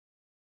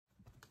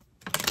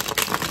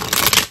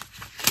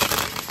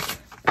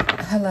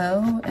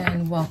Hello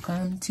and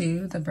welcome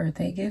to the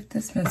birthday gift.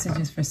 This message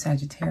is for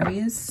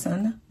Sagittarius,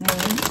 Sun,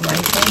 Moon,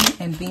 Rising,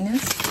 and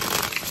Venus.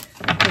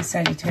 Okay,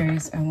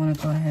 Sagittarius, I want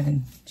to go ahead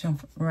and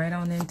jump right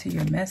on into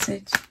your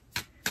message.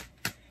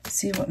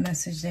 See what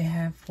message they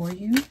have for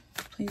you.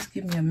 Please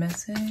give me a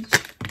message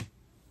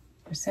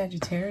for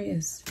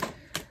Sagittarius.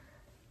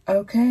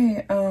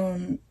 Okay,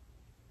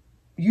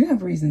 you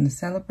have reason to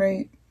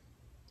celebrate.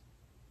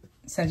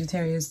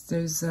 Sagittarius,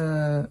 there's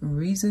a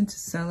reason to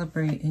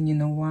celebrate, and you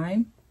know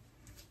why?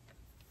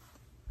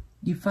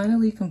 You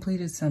finally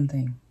completed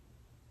something.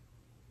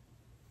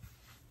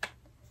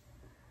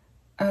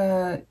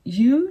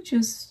 You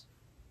just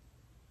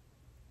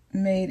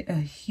made a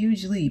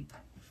huge leap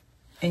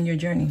in your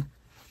journey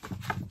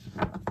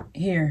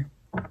here.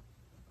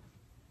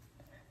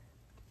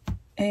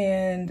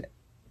 And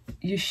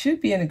you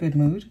should be in a good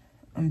mood.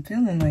 I'm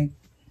feeling like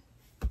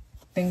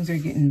things are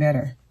getting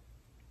better.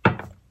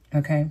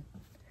 Okay?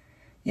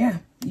 Yeah,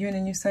 you're in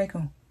a new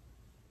cycle.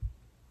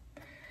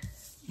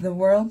 The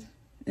world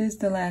is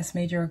the last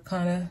major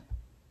arcana,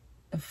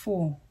 the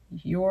Fool.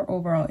 Your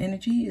overall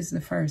energy is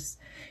the first.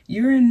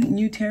 You're in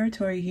new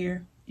territory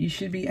here. You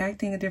should be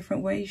acting a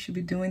different way. You should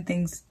be doing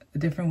things a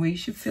different way. You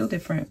should feel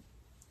different.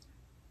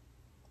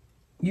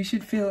 You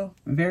should feel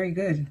very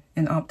good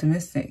and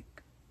optimistic.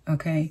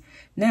 Okay?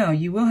 Now,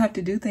 you will have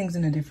to do things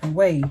in a different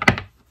way.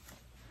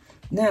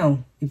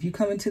 Now, if you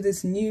come into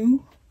this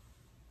newness,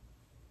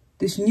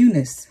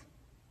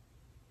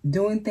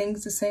 doing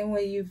things the same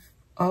way you've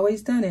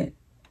always done it,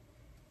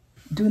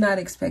 do not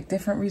expect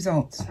different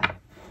results,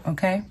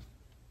 okay?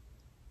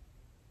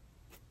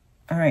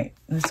 All right,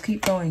 let's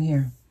keep going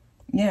here.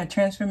 Yeah,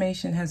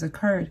 transformation has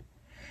occurred.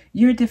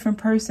 You're a different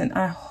person.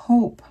 I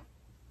hope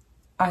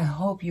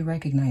you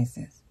recognize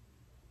this,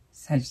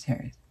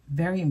 Sagittarius.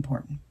 Very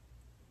important.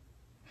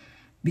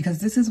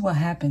 Because this is what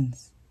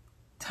happens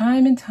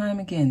time and time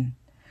again.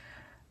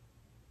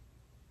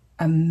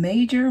 A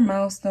major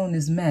milestone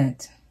is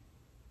met.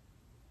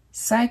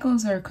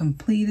 Cycles are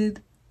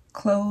completed,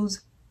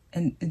 closed,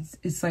 and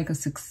it's like a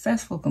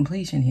successful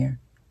completion here.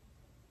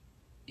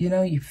 You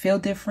know, you feel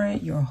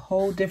different. You're a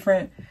whole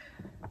different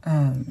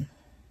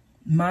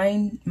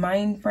mind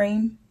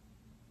frame.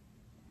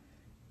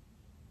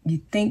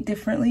 You think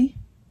differently.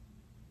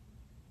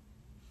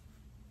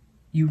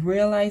 You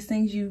realize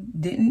things you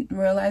didn't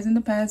realize in the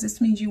past. This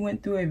means you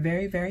went through a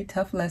very, very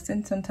tough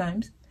lesson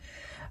sometimes.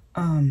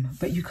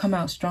 But you come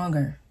out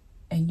stronger,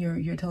 and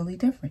you're totally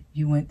different.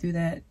 You went through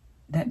that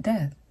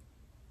death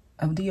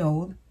of the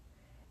old,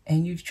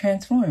 and you've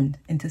transformed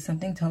into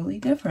something totally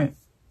different.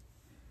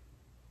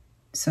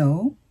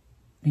 So,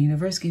 the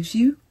universe gives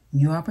you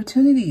new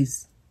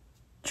opportunities.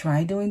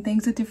 Try doing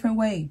things a different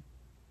way.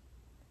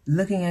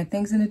 Looking at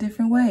things in a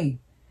different way.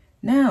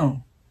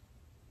 Now,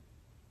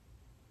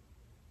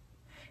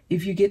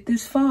 if you get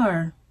this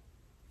far,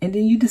 and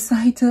then you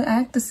decide to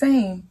act the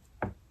same,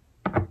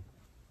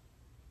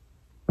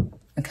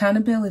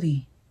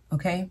 accountability,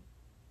 okay?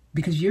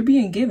 Because you're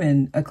being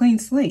given a clean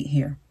slate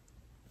here.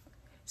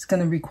 It's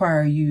going to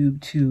require you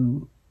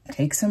to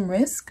take some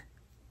risk,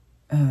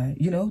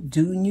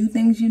 do new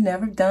things you've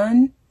never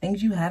done,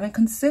 things you haven't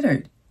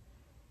considered.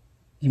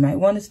 You might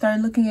want to start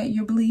looking at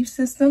your belief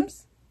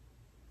systems.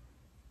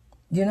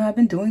 You know, I've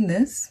been doing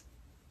this.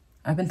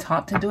 I've been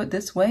taught to do it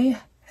this way.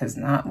 Has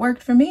not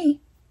worked for me.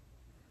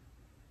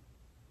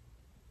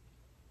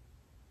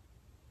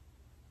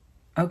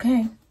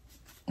 Okay,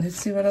 let's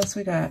see what else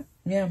we got.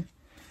 Yeah.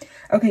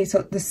 Okay,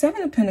 so the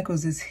Seven of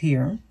Pentacles is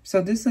here.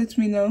 So this lets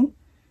me know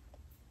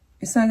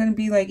it's not going to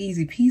be like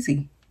easy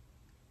peasy.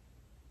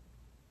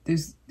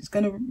 It's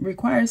going to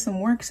require some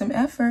work, some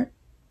effort.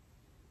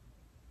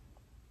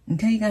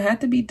 Okay, you're going to have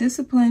to be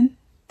disciplined.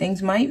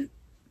 Things might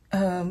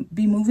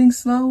be moving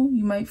slow.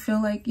 You might feel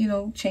like,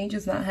 change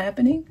is not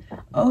happening.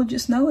 Oh,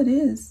 just know it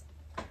is.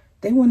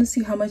 They want to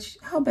see how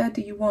bad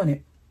do you want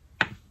it?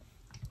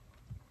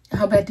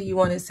 How bad do you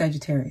want it,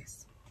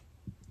 Sagittarius?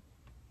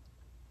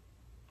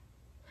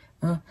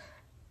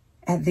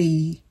 At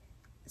the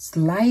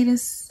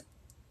slightest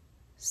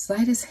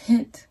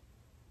hint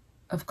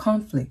of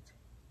conflict,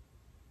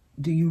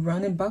 do you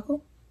run and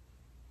buckle?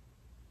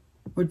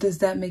 Or does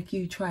that make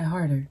you try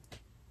harder?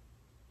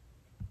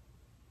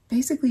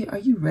 Basically, are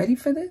you ready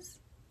for this?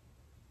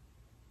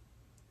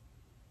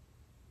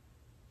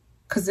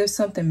 Because there's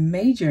something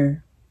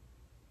major,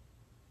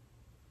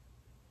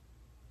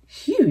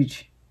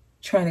 huge,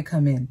 trying to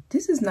come in.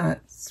 This is not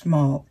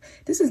small.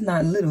 This is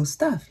not little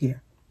stuff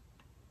here.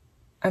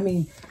 I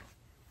mean,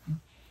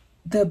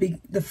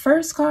 the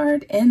first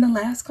card and the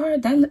last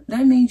card,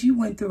 that means you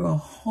went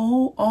through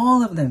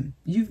all of them.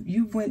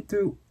 You went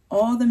through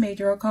all the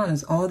major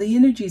arcanas. All the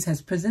energies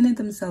has presented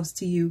themselves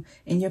to you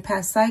in your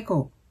past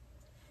cycle.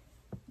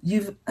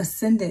 You've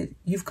ascended.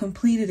 You've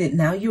completed it.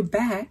 Now you're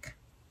back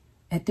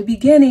at the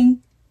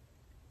beginning,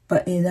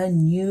 but in a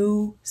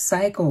new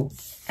cycle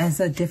as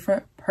a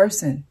different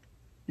person.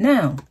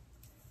 Now,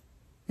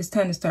 it's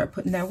time to start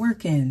putting that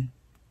work in.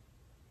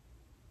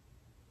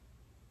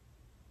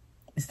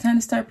 It's time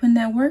to start putting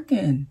that work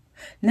in.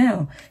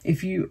 Now,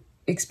 if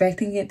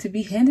expecting it to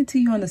be handed to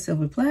you on a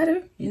silver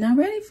platter. You're not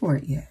ready for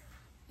it yet.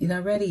 You're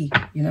not ready.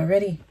 You're not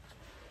ready.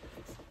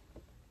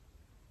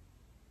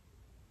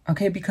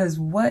 Okay, because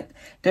what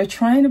they're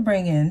trying to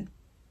bring in,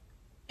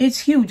 it's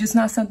huge. It's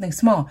not something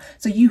small.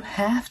 So you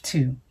have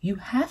to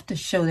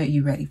show that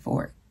you're ready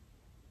for it.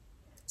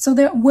 So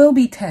there will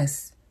be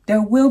tests.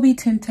 There will be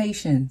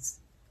temptations.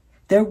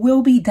 There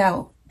will be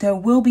doubt. There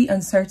will be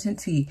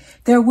uncertainty.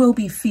 There will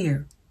be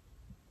fear.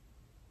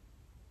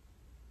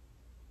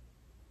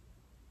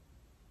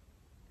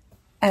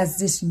 As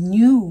this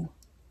new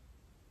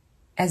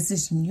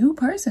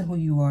person who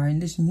you are in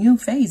this new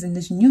phase, in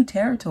this new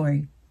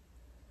territory,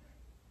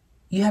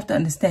 you have to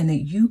understand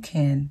that you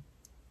can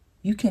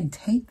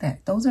take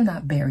that. Those are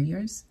not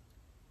barriers.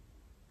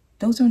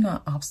 Those are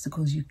not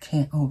obstacles you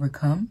can't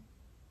overcome.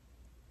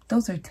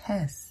 Those are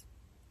tests.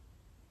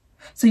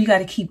 So you got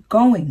to keep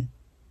going.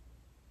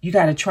 You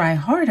got to try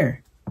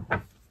harder.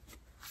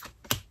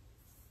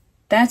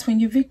 That's when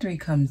your victory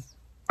comes.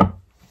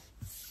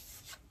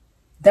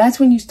 That's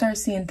when you start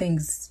seeing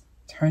things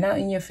turn out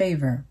in your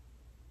favor.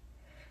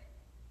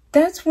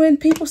 That's when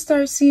people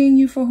start seeing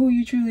you for who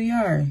you truly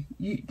are.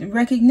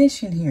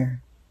 Recognition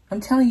here.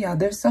 I'm telling y'all,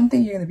 there's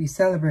something you're going to be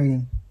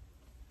celebrating.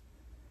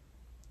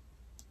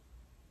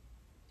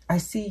 I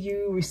see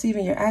you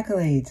receiving your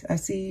accolades. I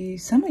see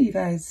some of you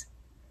guys,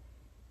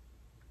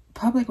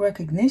 public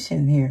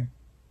recognition here.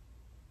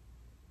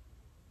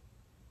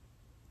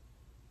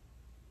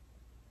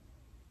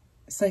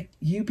 It's like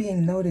you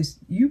being noticed,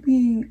 you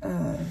being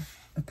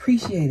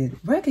appreciated,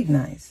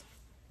 recognized.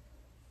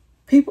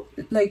 People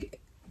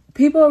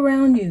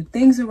around you,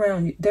 things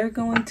around you, they're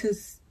going to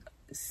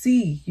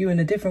see you in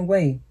a different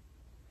way.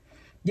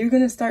 You're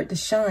going to start to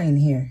shine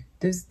here.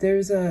 There's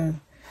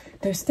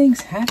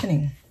things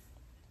happening.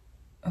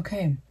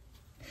 Okay.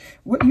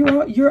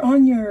 You're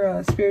on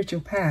your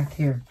spiritual path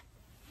here.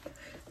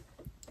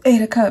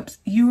 8 of Cups.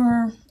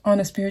 You're on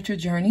a spiritual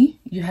journey.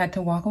 You had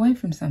to walk away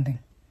from something.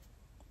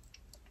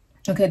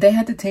 Okay, they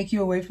had to take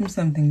you away from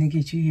something to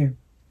get you here.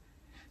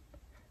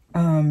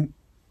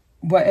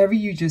 Whatever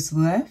you just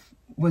left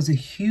was a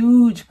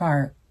huge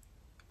part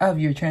of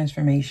your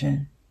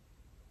transformation.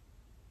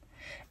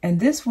 And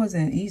this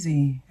wasn't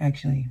easy,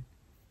 actually.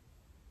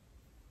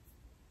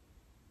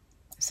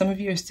 Some of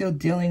you are still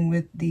dealing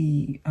with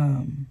the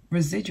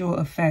residual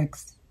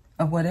effects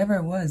of whatever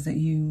it was that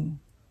you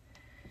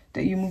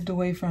moved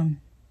away from.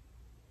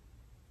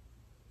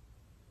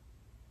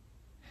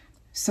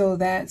 So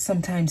that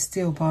sometimes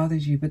still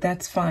bothers you, but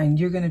that's fine.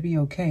 You're going to be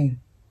okay.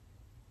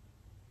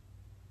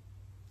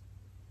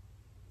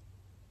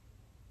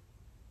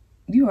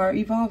 You are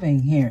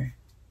evolving here.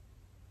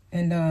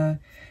 And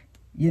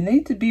you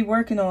need to be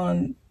working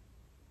on,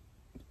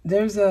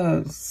 there's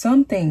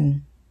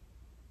something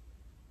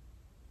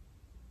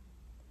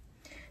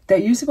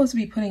that you're supposed to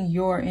be putting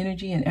your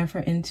energy and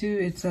effort into.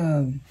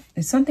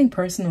 It's something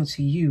personal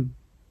to you.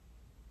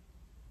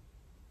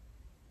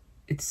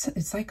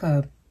 It's like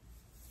a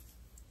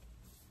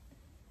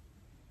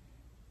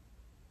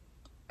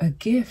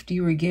gift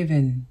you were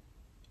given.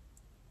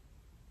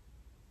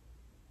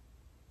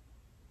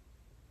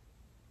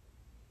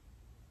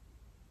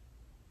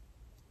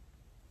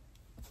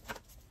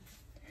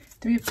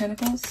 Three of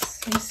Pentacles.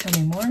 Please tell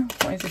me more.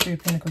 Why is the Three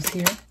of Pentacles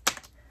here?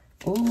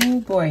 Oh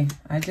boy,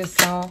 I just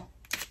saw.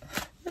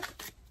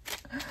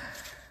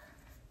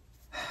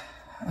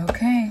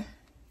 Okay.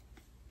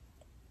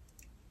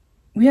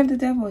 We have the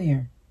Devil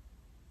here.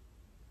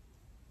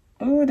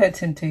 Oh, that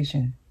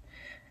temptation.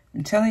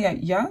 I'm telling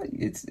y'all,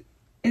 it's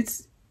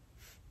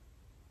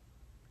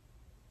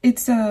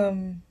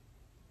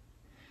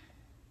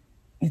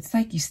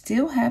like you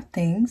still have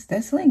things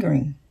that's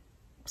lingering.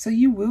 So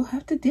you will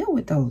have to deal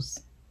with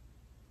those.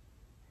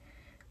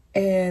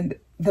 And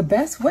the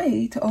best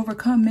way to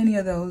overcome many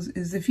of those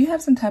is if you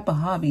have some type of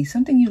hobby,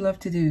 something you love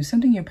to do,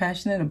 something you're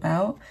passionate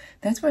about,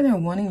 that's where they're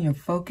wanting your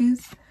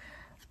focus.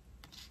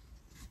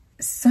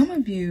 Some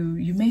of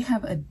you may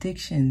have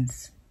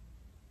addictions.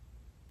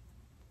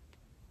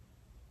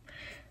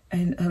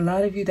 And a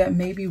lot of you, that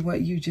may be what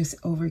you just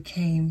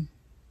overcame.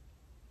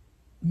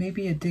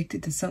 Maybe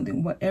addicted to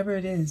something, whatever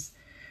it is.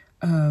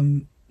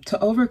 To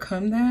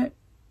overcome that,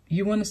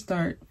 you want to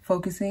start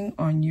focusing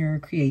on your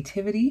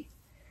creativity.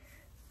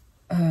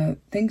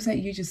 Things that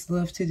you just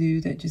love to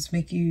do, that just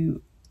make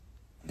you,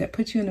 that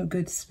put you in a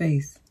good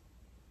space.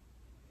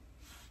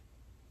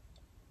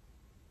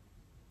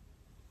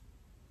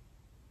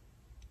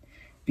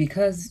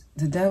 Because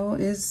the Devil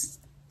is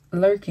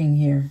lurking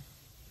here.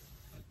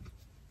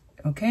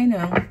 Okay,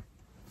 now,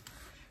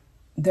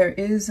 there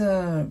is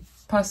a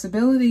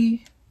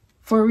possibility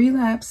for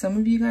relapse. Some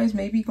of you guys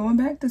may be going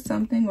back to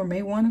something, or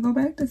may want to go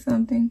back to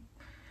something.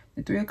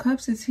 The Three of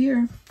Cups is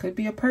here. Could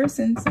be a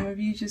person. Some of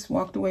you just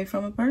walked away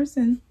from a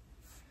person,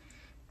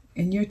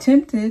 and you're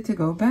tempted to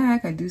go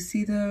back. I do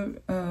see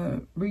the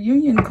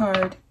reunion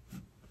card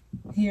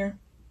here.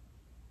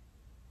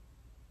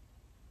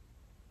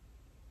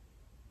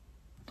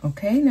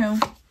 Okay, now.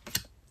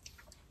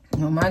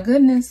 Oh, my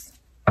goodness.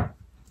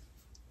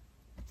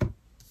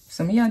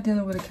 Some of y'all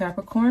dealing with a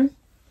Capricorn.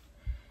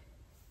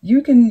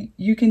 You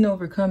can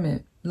overcome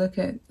it. Look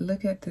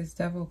at this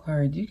Devil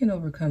card. You can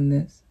overcome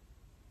this.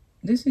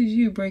 This is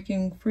you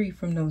breaking free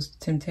from those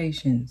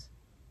temptations.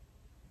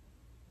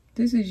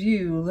 This is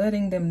you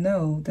letting them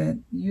know that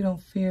you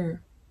don't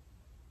fear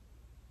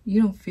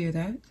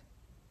that.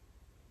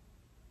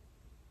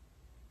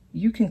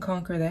 You can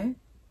conquer that.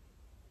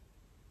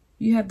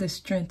 You have the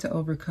strength to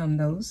overcome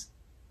those.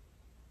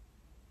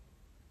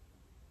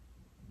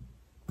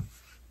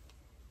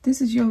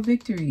 This is your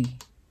victory.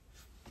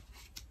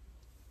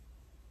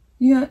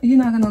 You're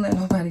not going to let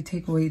nobody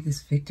take away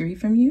this victory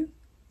from you.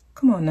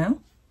 Come on now.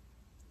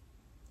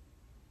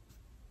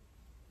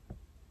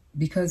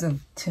 Because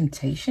of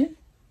temptation,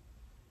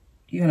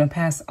 you're going to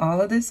pass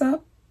all of this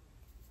up?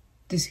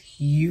 This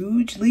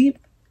huge leap?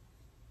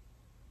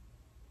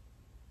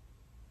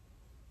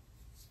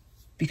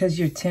 Because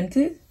you're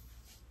tempted?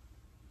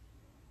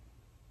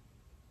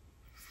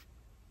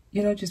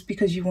 You know, just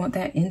because you want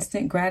that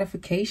instant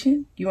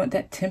gratification? You want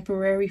that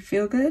temporary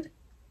feel good?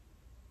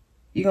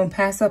 You're going to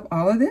pass up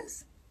all of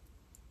this?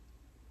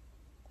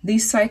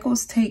 These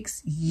cycles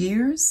takes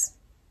years.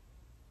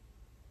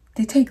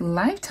 They take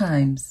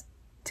lifetimes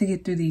to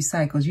get through these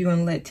cycles. You're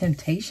going to let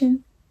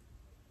temptation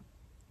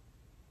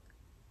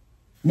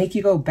make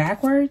you go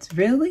backwards?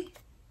 Really?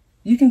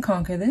 You can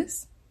conquer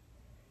this.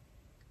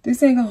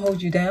 This ain't going to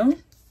hold you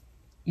down.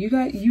 You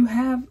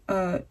have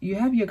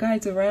your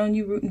guides around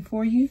you rooting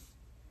for you.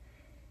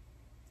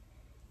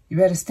 You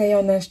better stay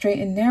on that straight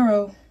and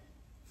narrow.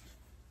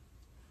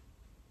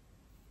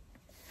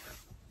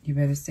 You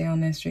better stay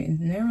on that straight and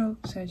narrow,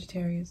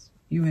 Sagittarius.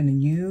 You're in a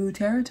new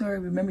territory.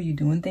 Remember, you're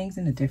doing things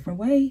in a different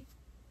way.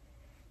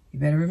 You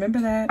better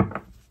remember that.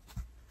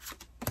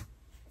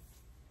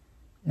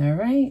 All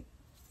right.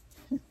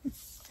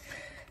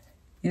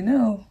 You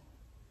know,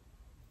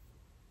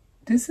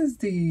 this is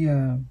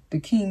the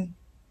king.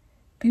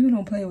 People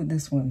don't play with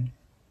this one.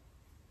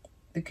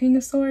 The King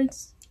of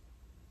Swords.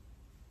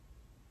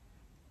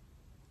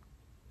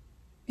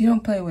 You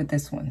don't play with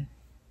this one.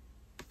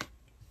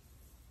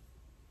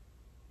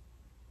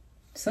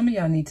 Some of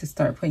y'all need to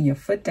start putting your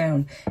foot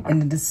down,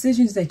 and the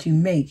decisions that you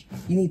make,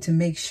 you need to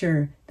make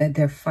sure that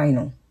they're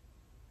final.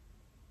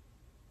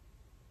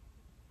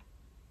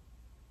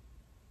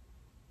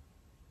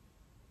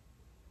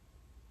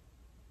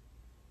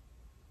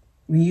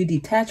 When you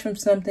detach from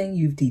something,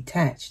 you've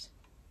detached.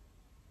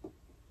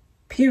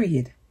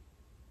 Period.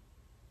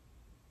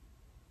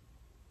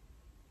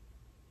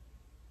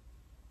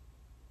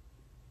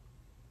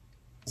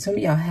 Some of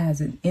y'all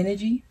has an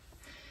energy.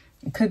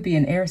 It could be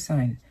an air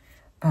sign.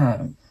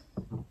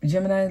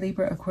 Gemini,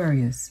 Libra,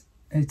 Aquarius.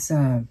 It's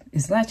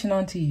latching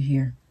onto you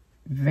here.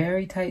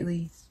 Very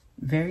tightly.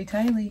 Very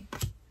tightly.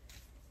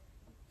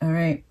 All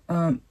right.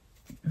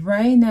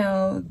 Right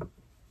now,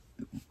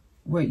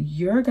 what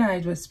your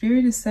guide, what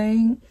Spirit is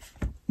saying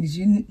is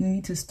you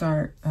need to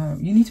start,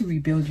 you need to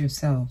rebuild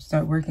yourself.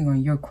 Start working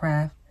on your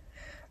craft.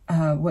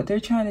 What they're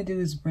trying to do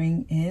is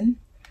bring in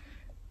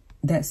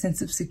that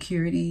sense of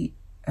security,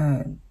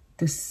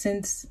 the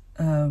sense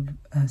of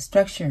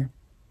structure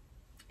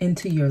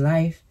into your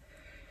life.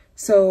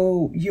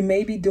 So you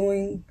may be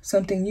doing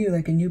something new,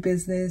 like a new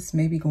business,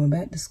 maybe going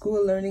back to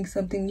school, learning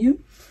something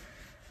new.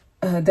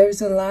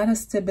 There's a lot of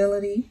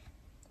stability,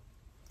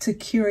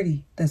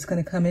 security that's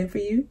going to come in for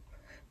you.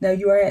 Now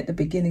you are at the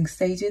beginning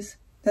stages.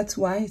 That's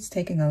why it's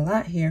taking a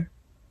lot here.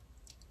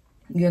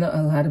 You know,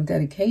 a lot of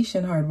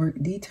dedication, hard work,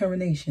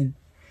 determination,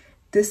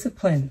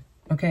 discipline,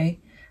 okay?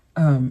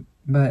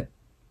 But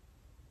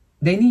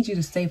they need you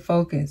to stay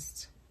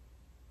focused.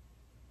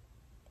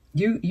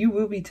 You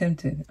will be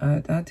tempted.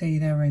 I'll tell you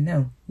that right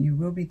now. You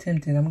will be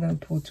tempted. I'm going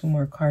to pull 2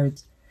 more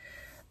cards.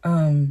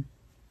 Could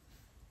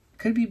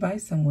be by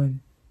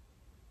someone.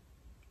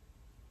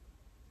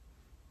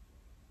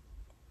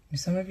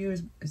 Some of you,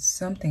 it's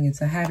something.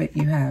 It's a habit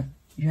you have.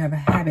 You have a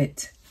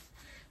habit.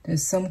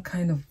 There's some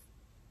kind of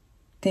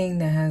thing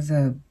that has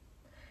a,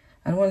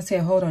 I don't want to say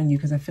a hold on you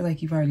because I feel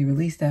like you've already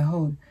released that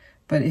hold,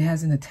 but it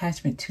has an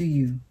attachment to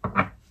you.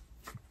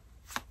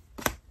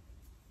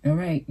 All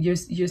right. Your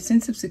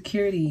sense of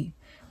security,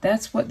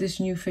 that's what this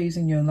new phase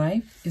in your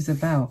life is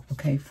about.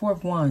 Okay. 4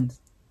 of Wands.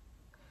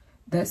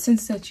 That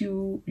sense that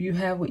you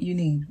have what you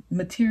need.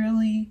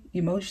 Materially,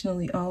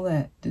 emotionally, all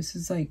that. This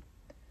is like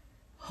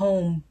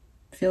home.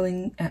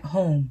 Feeling at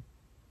home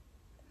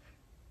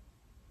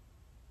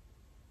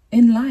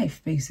in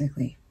life,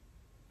 basically.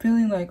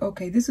 Feeling like,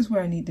 okay, this is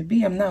where I need to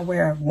be. I'm not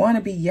where I want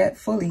to be yet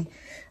fully.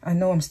 I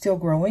know I'm still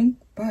growing,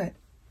 but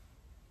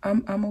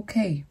I'm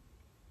okay.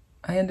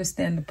 I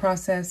understand the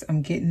process.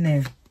 I'm getting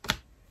there.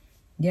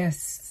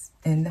 Yes,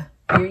 and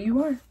here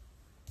you are.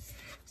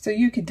 So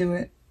you could do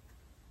it.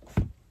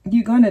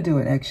 You're gonna do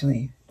it,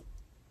 actually.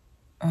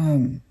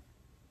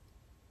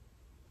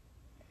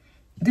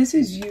 This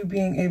is you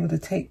being able to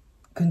take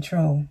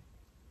control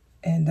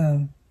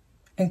and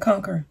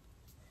conquer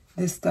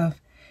this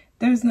stuff.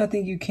 There's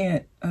nothing you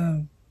can't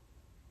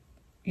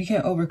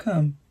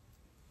overcome.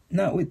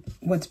 Not with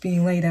what's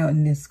being laid out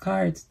in these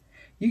cards.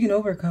 You can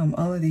overcome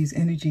all of these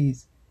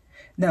energies.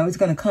 Now it's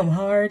going to come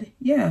hard,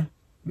 yeah,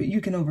 but you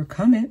can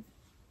overcome it.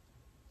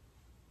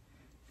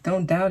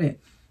 Don't doubt it.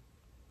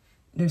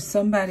 There's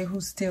somebody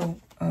who's still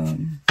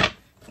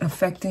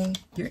affecting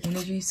your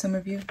energy. Some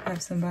of you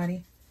have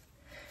somebody.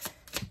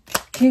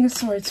 King of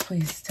Swords,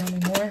 please tell me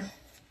more.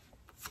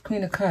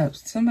 Queen of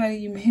Cups. Somebody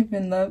you may have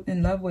been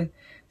in love with.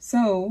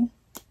 So,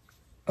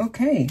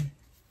 okay.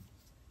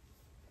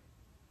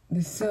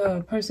 This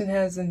person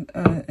has an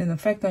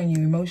effect on you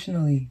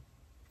emotionally.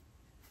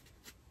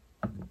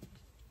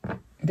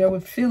 There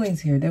were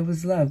feelings here. There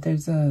was love.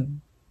 There's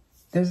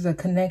a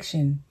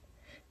connection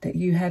that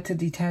you had to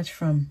detach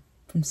from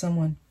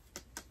someone.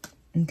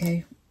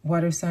 Okay.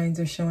 Water signs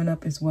are showing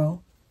up as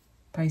well.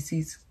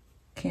 Pisces,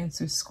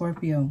 Cancer,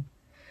 Scorpio.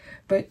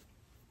 But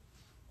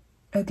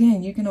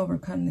again, you can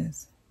overcome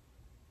this.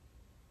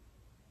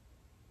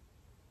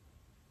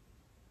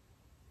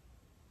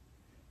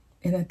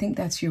 And I think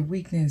that's your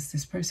weakness.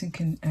 This person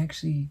can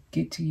actually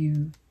get to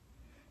you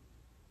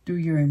through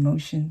your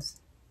emotions.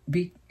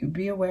 Be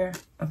aware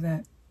of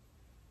that.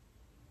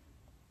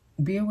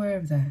 Be aware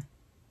of that.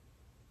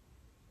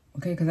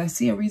 Okay, because I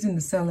see a reason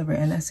to celebrate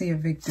and I see a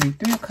victory.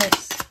 3 of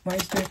Cups. Why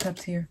is 3 of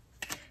Cups here?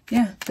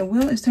 Yeah, the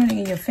wheel is turning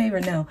in your favor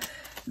now.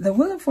 The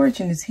Wheel of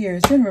Fortune is here.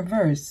 It's in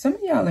reverse. Some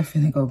of y'all are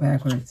finna go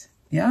backwards.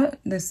 Yeah,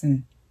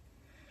 listen.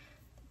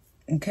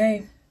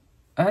 Okay,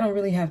 I don't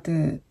really have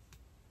to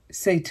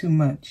say too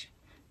much.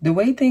 The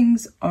way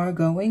things are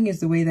going is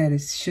the way that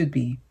it should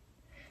be.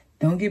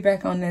 Don't get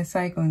back on that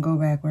cycle and go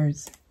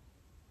backwards.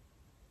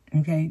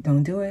 Okay,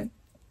 don't do it.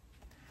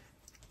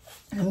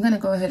 I'm going to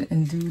go ahead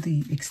and do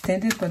the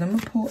extended, but I'm going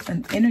to pull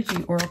an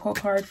energy oracle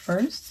card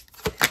first.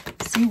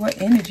 See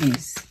what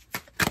energies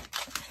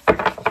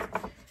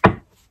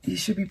you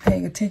should be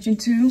paying attention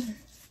to.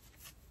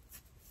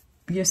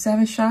 Your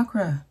 7th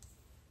chakra.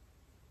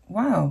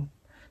 Wow.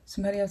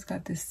 Somebody else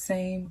got this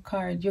same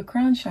card. Your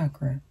crown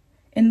chakra.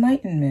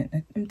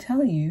 Enlightenment. I'm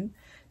telling you,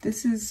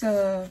 this is,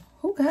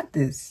 who got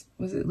this?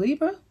 Was it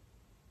Libra?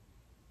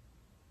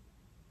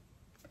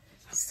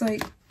 It's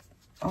like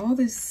all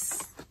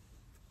this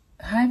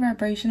high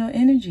vibrational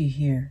energy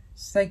here.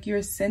 It's like you're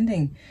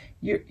ascending.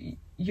 You're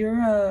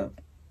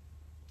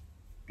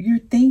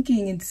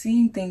thinking and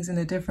seeing things in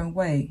a different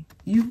way.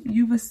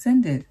 You've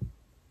ascended.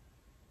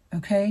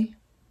 Okay?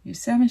 Your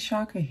 7th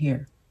chakra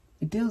here.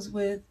 It deals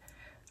with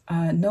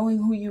knowing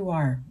who you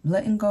are,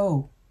 letting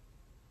go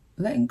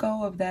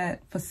of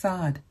that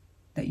facade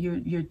that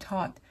you're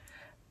taught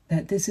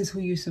that this is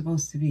who you're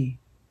supposed to be.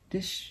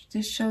 This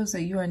shows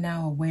that you are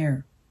now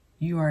aware.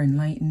 You are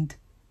enlightened.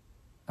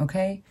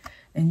 Okay?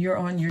 And you're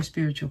on your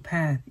spiritual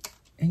path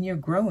and you're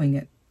growing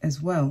it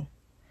as well.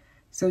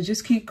 So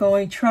just keep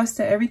going. Trust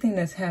that everything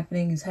that's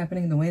happening is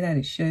happening the way that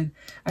it should.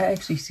 I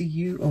actually see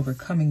you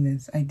overcoming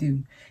this. I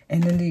do.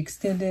 And in the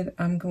extended,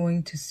 I'm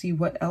going to see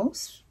what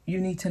else you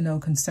need to know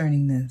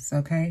concerning this.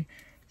 Okay?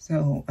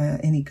 So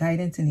any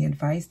guidance, any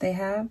advice they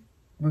have,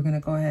 we're going to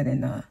go ahead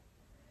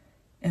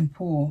and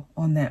pull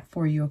on that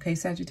for you. Okay,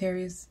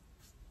 Sagittarius?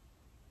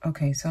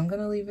 Okay, so I'm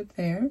going to leave it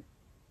there.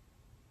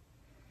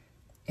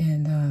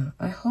 And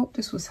I hope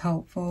this was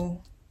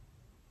helpful.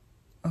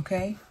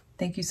 Okay?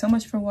 Thank you so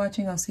much for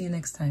watching. I'll see you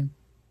next time.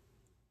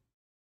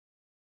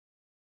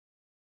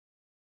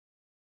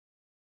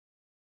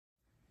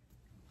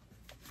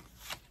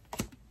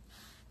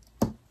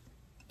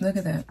 Look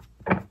at that.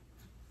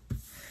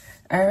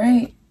 All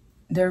right.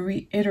 They're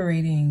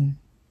reiterating.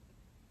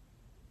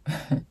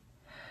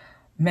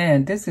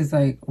 Man, this is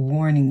like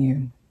warning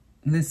you.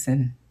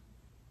 Listen.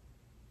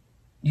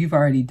 You've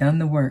already done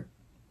the work.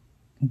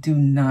 Do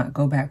not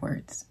go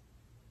backwards.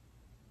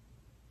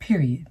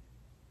 Period.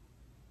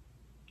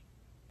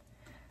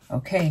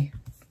 Okay.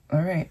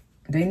 All right.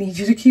 They need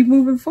you to keep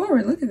moving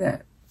forward. Look at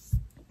that.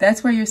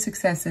 That's where your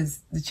success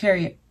is. The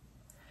Chariot.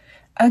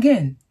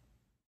 Again,